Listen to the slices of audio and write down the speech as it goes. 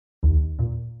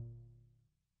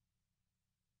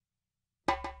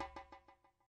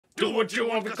Do what you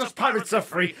want because pirates are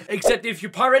free. Except if you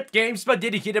pirate games by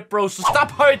dedicated bros. So stop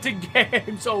pirating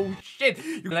games. Oh shit.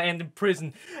 You're gonna end in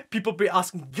prison. People be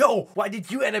asking, yo, why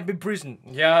did you end up in prison?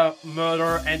 Yeah,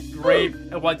 murder and rape.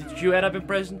 And why did you end up in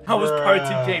prison? I was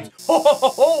pirating games. Ho ho ho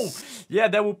ho. Yeah,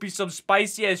 that would be some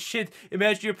spicy ass shit.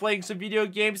 Imagine you're playing some video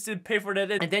games, didn't pay for that,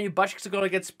 and then your butt cheeks are gonna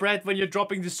get spread when you're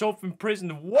dropping the soap in prison.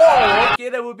 Whoa! Okay,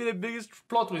 that would be the biggest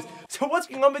plot twist. So what's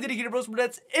going on, my dedicated bros? But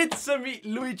that's it's me,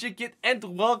 Luigikid, and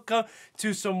welcome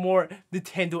to some more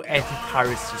Nintendo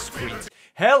anti-piracy screens.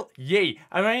 Hell yay!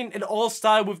 I mean, it all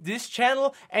started with this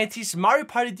channel and these Mario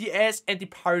Party DS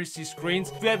anti-piracy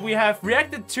screens that we have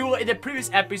reacted to in the previous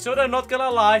episode. I'm not gonna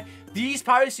lie, these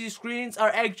piracy screens are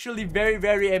actually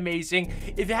very amazing.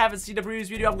 If you haven't seen the previous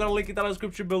video, I'm gonna link it down in the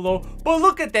description below. But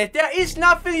look at that, there is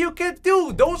nothing you can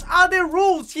do. Those are the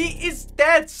rules. He is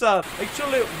dead, son.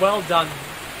 Actually, well done.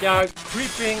 They are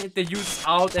creeping the youths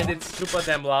out and it's super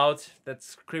damn loud.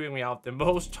 That's creeping me out the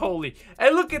most, totally.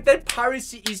 And look at that,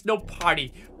 piracy is no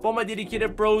party. For my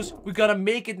dedicated bros, we gotta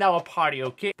make it now a party,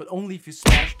 okay? But only if you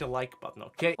smash the like button,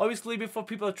 okay? Obviously, before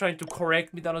people are trying to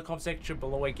correct me down in the comment section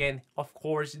below again, of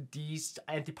course, these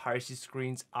anti-piracy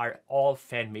screens are all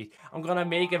fan-made. I'm gonna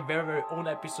make a very own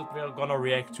episode where I'm gonna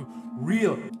react to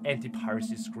real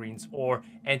anti-piracy screens or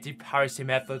anti-piracy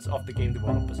methods of the game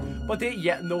developers. But they,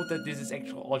 yeah, note that this is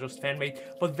actually all just fan-made,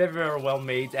 but very well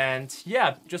made. And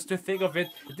yeah, just to think of it,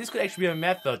 this could actually be a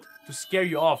method to scare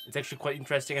you off. It's actually quite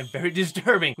interesting and very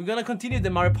disturbing. We're gonna continue the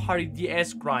Mario Party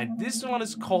DS grind. This one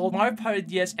is called Mario Party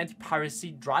DS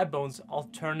Anti-Piracy Dry Bones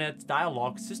Alternate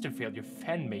Dialogue System Failure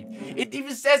Fan-made. It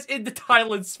even says in the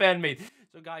title it's fan-made.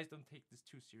 So guys, don't take this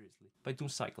too seriously. By Doom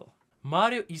Cycle.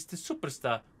 Mario is the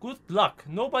superstar. Good luck.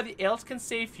 Nobody else can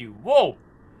save you. Whoa!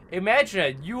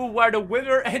 Imagine you were the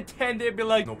winner and then they'd be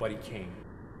like, nobody came.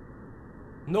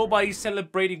 Nobody's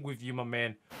celebrating with you, my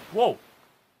man. Whoa.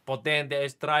 But then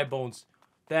there's Dry Bones.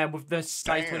 Damn, with the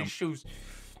slightly shoes.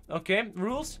 Okay,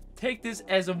 rules. Take this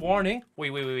as a warning.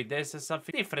 Wait. There's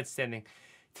something different standing.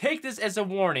 Take this as a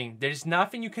warning. There's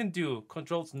nothing you can do.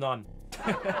 Controls none.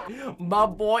 My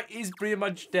boy is pretty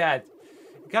much dead.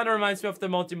 Kind of reminds me of the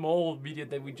Monty Mole video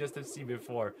that we just have seen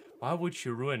before. Why would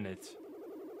you ruin it?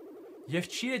 You have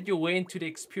cheated your way into the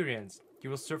experience. You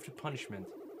will serve the punishment.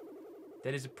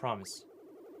 That is a promise.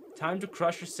 Time to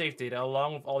crush your save data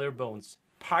along with all your bones.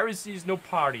 Piracy is no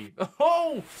party.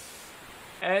 Oh!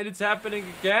 And it's happening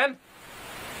again.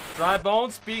 Dry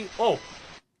Bones being... Oh!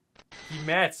 He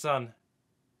mad, son.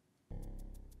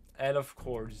 And of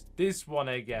course, this one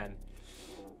again.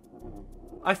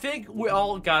 I think we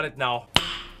all got it now.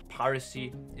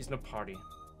 Piracy is no party.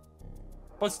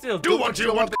 But still, do what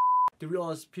you want. To be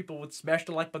honest, people would smash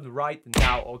the like button right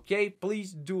now, okay?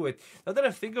 Please do it. Now that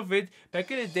I think of it, back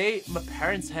in the day, my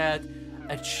parents had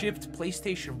a chipped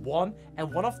PlayStation 1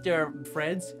 and one of their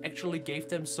friends actually gave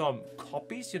them some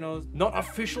copies, you know, not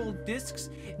official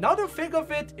discs. Now that I think of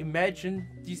it, imagine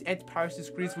these anti-piracy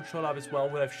screens would show up as well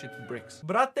with shit bricks.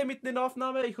 Brate, mitten in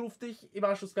Aufnahme, ich ruf dich im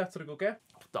Anschluss gleich zurück, okay?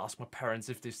 To ask my parents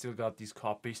if they still got these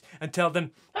copies and tell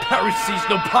them piracy's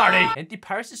no party.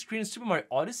 Anti-piracy screen in Super Mario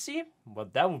Odyssey? Well,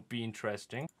 that would be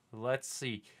interesting. Let's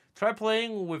see. Try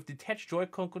playing with detached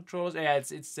Joy-Con controllers. Yeah,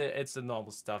 it's the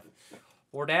normal stuff.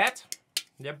 Or that,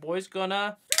 that boy's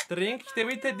gonna drink the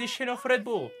 5th edition of Red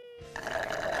Bull.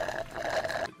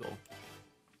 There we go.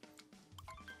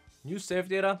 New save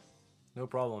data? No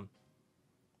problem.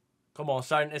 Come on,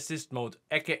 start in assist mode,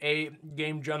 aka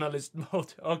game journalist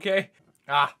mode, okay?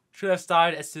 Ah, should have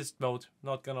started assist mode,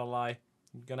 not gonna lie.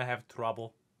 I'm gonna have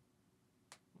trouble.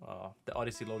 The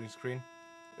Odyssey loading screen.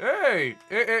 Hey!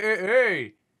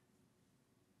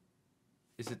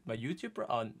 Is it my YouTube?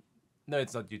 No,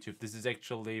 it's not YouTube. This is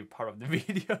actually part of the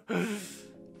video.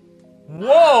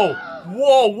 Whoa!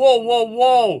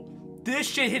 This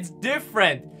shit hits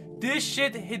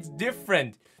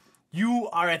different. You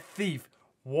are a thief.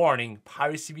 Warning,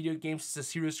 piracy video games is a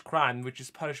serious crime which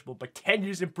is punishable by 10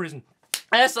 years in prison.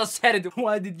 As I said it,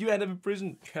 why did you end up in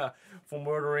prison? Yeah, for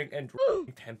murdering and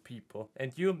 10 people.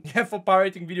 And you? Yeah, for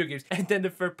pirating video games. And then the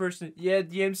third person, yeah,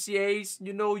 the MCAs,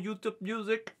 you know, YouTube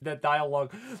music. That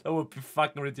dialogue, that would be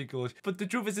fucking ridiculous. But the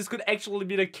truth is, this could actually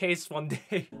be the case one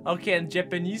day. Okay, and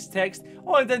Japanese text.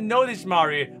 Oh, I didn't know this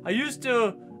Mario. I used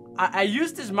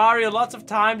this Mario lots of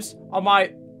times on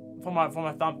my... For my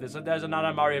thumbnail. So there's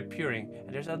another Mario appearing.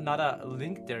 And there's another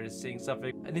link there saying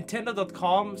something.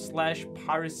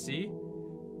 Nintendo.com/piracy.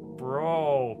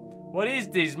 Bro, what is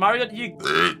this?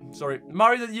 Mario.exe? Sorry,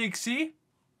 Mario.exe?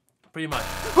 Pretty much.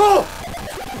 Oh!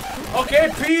 Okay,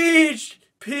 Peach!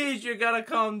 Peach, you gotta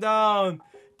calm down.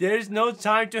 There's no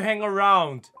time to hang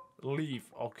around. Leave.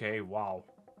 Okay, wow.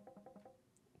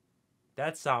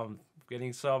 That sound.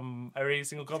 Getting some every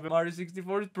single copy of Mario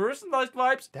 64's personalized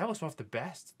vibes. That was one of the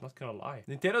best, not gonna lie.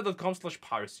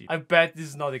 Nintendo.com/piracy. I bet this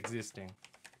is not existing.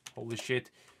 Holy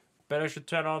shit. Bet I should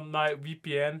turn on my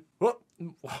VPN. What?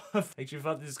 Actually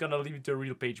thought this is gonna lead me to a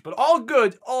real page, but all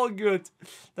good, all good.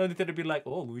 Now Nintendo be like,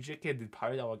 oh, Luigikid did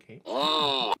pirate our game.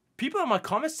 People in my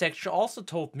comment section also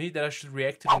told me that I should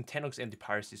react to Nintendo's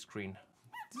anti-piracy screen.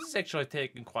 This is actually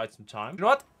taking quite some time. You know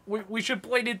what? We should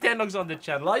play Nintendogs on the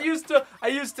channel. I used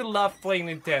to love playing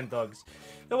Nintendogs.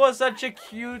 It was such a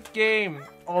cute game.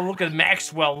 Oh, look at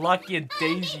Maxwell, Lucky, and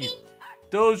Daisy.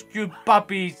 Those cute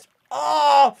puppies.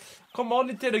 Oh, come on,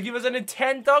 Nintendo, give us a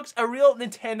Nintendogs, a real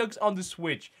Nintendogs on the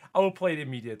Switch. I will play it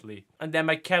immediately. And then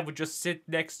my cat would just sit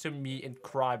next to me and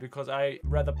cry because I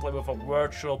rather play with a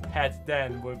virtual pet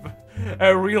than with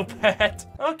a real pet.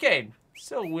 Okay,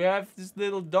 so we have this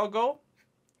little doggo.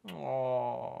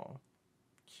 Oh,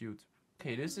 cute.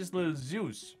 Okay, this is little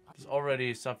Zeus. There's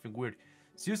already something weird.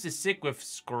 Zeus is sick with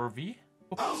scurvy.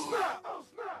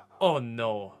 Oh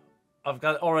no. I've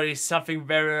got already something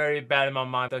very, very bad in my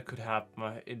mind that could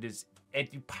happen in this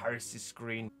anti-piracy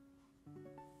screen.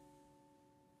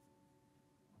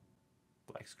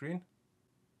 Black screen.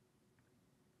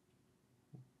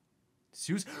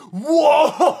 Zeus.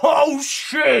 Whoa!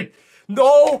 Shit!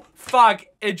 No! Fuck!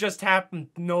 It just happened.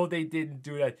 No, they didn't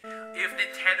do that. If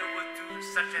Nintendo would do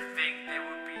such a thing, they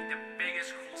would be the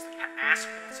biggest, coolest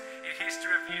assholes in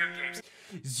history of video games.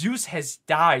 Zeus has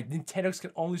died. Nintendogs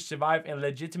can only survive and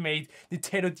legitimate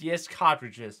Nintendo DS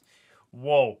cartridges.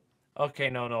 Whoa. Okay,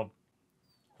 no.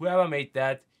 Whoever made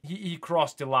that, he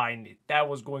crossed the line. That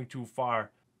was going too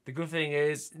far. The good thing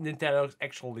is, Nintendo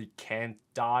actually can't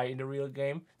die in the real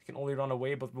game. They can only run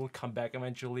away, but will come back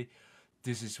eventually.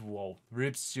 This is whoa.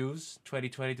 Rip Zeus,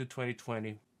 2020 to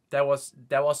 2020. That was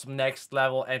some next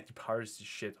level anti-piracy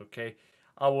shit, okay?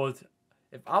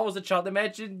 If I was a child,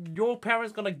 imagine your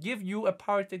parents gonna give you a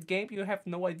pirated game. You have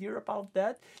no idea about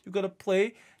that. You're gonna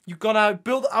play. You're gonna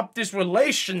build up this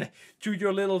relation to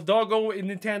your little doggo in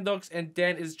Nintendogs, and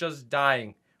then it's just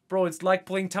dying. Bro, it's like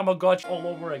playing Tamagotchi all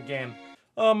over again.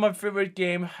 My favorite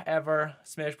game ever,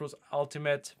 Smash Bros.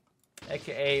 Ultimate,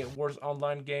 aka worst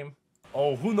online game.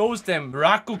 Oh, who knows them?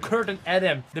 Raku, Kurt, and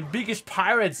Adam, the biggest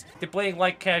pirates. They're playing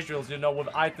like casuals, you know, with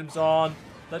items on.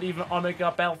 Not even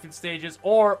Omega Battlefield stages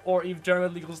or even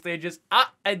German legal stages.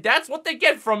 And that's what they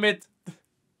get from it.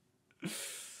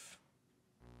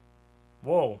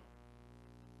 Whoa.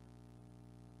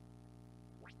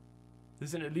 This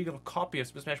is an illegal copy of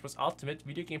Smash Bros. Ultimate.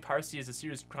 Video game piracy is a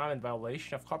serious crime and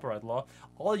violation of copyright law.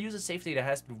 All user safe data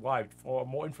has been wiped. For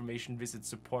more information, visit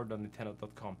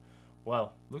support.nintendo.com.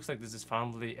 Well, looks like this is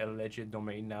finally a legit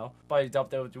domain now. But I doubt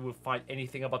that you will find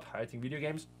anything about pirating video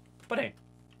games. But hey.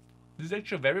 This is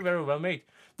actually very, very well made.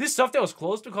 This software was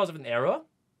closed because of an error.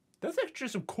 That's actually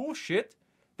some cool shit.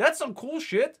 That's some cool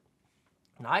shit.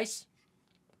 Nice.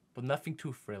 But nothing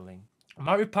too thrilling.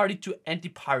 Mario Party 2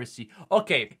 anti-piracy.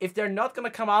 Okay, if they're not gonna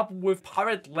come up with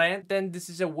Pirate Land, then this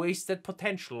is a wasted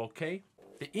potential, okay?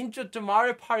 The intro to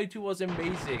Mario Party 2 was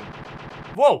amazing.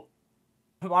 Whoa!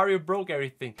 Mario broke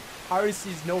everything. Piracy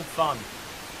is no fun.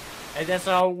 And that's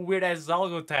how weird as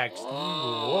Zalgo text.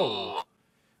 Whoa.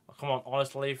 Come on,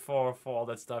 honestly, for all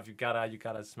that stuff, you gotta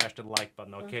smash the like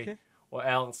button, okay? Or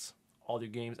else all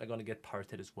your games are gonna get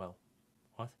pirated as well.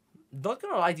 What? Not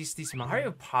gonna lie, these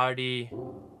Mario Party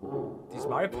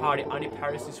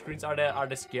anti-piracy screens are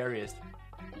the scariest.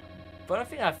 But I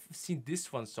think I've seen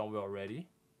this one somewhere already.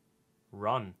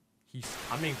 Run. He's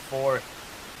coming for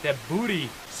the booty.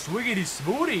 Swiggity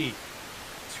smoothie.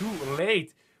 Too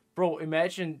late. Bro,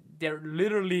 imagine they're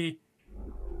literally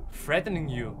threatening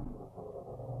you.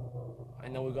 I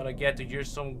know we're gonna get to hear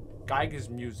some Geiger's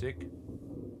music.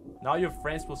 Now your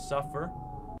friends will suffer.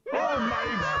 Oh my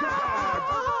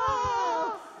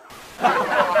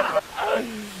god!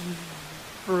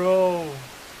 Bro,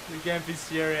 you can't be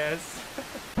serious.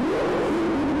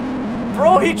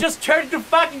 Bro, he just turned to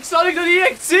fucking Sonic the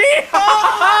EXE!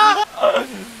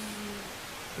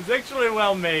 It's actually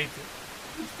well made.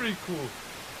 It's pretty cool.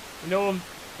 You know,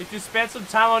 if you spend some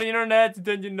time on the internet,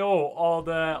 then you know all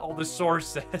the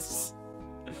sources.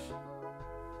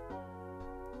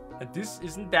 And this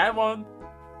isn't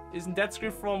that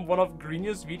script from one of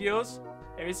Greenio's videos?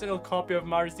 Every single copy of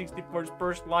Mario 64 is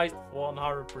personalized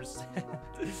 100%.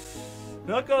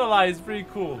 Not gonna lie, it's pretty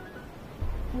cool.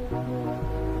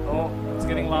 Oh, it's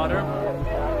getting louder.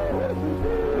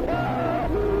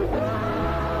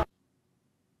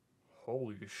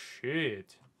 Holy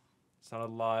shit.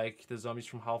 Sounded like the zombies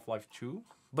from Half-Life 2.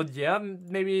 But yeah,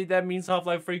 maybe that means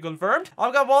Half-Life 3 confirmed.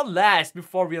 I've got one last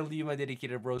before we leave my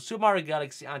dedicated bro. Super Mario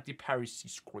Galaxy Anti-Piracy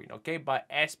Screen, okay? By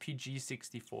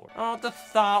SPG64. Oh, the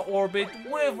Thaw Orbit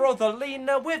with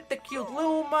Rosalina, with the cute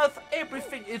Lumas.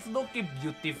 Everything is looking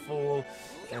beautiful.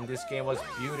 And this game was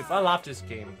beautiful. I love this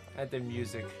game. And the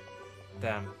music.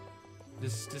 Damn.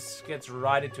 This gets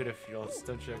right into the feels,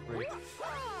 don't you agree?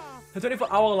 The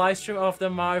 24-hour live stream of the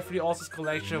Mario 3 All-Stars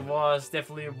collection was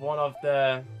definitely one of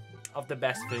the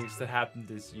best things that happened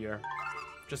this year.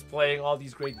 Just playing all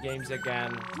these great games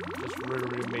again just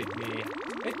really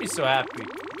made me so happy.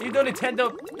 Even though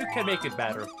Nintendo, you can make it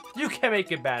better. You can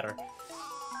make it better.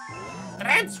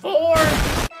 Transform!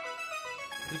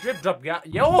 The drip drop guy.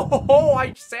 Yo,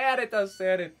 I said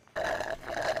it.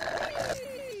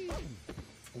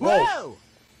 Whoa!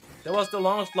 That was the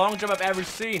longest long jump I've ever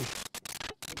seen.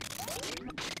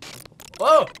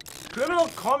 Whoa! Criminal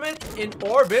comet in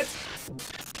orbit.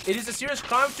 It is a serious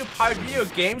crime to pirate video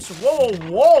games.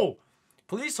 Whoa!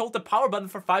 Please hold the power button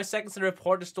for 5 seconds and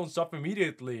report the stone stop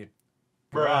immediately.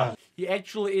 Bruh. He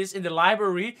actually is in the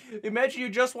library. Imagine you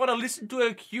just want to listen to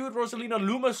a cute Rosalina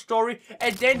Luma story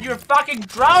and then you're fucking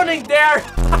drowning there.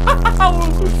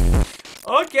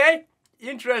 Okay.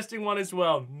 Interesting one as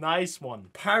well. Nice one.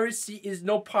 Piracy is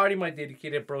no party, my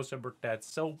dedicated bros and birthdads.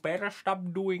 So better stop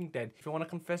doing that. If you want to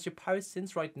confess your pirate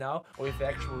sins right now, or if you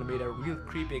actually made a real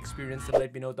creepy experience, then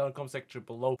let me know down in the comment section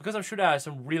below. Because I'm sure there are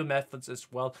some real methods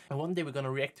as well. And one day we're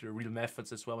gonna react to the real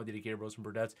methods as well, my dedicated bros and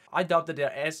birthdads. I doubt that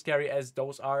they're as scary as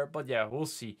those are, but yeah, we'll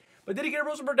see. But dedicated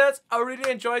bros and birthdads, I really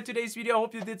enjoyed today's video. I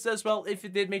hope you did so as well. If you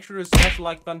did, make sure to smash the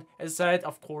like button. As said,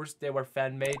 of course, they were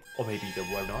fan-made. Or maybe they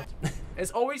were not. As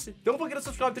always, don't forget to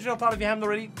subscribe to the channel if you haven't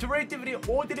already, to rate the video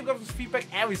or to leave us feedback,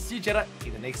 and we'll see each other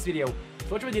in the next video. So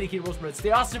watch my dedicated bros and birthdads.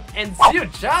 Stay awesome and see you.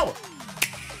 Ciao!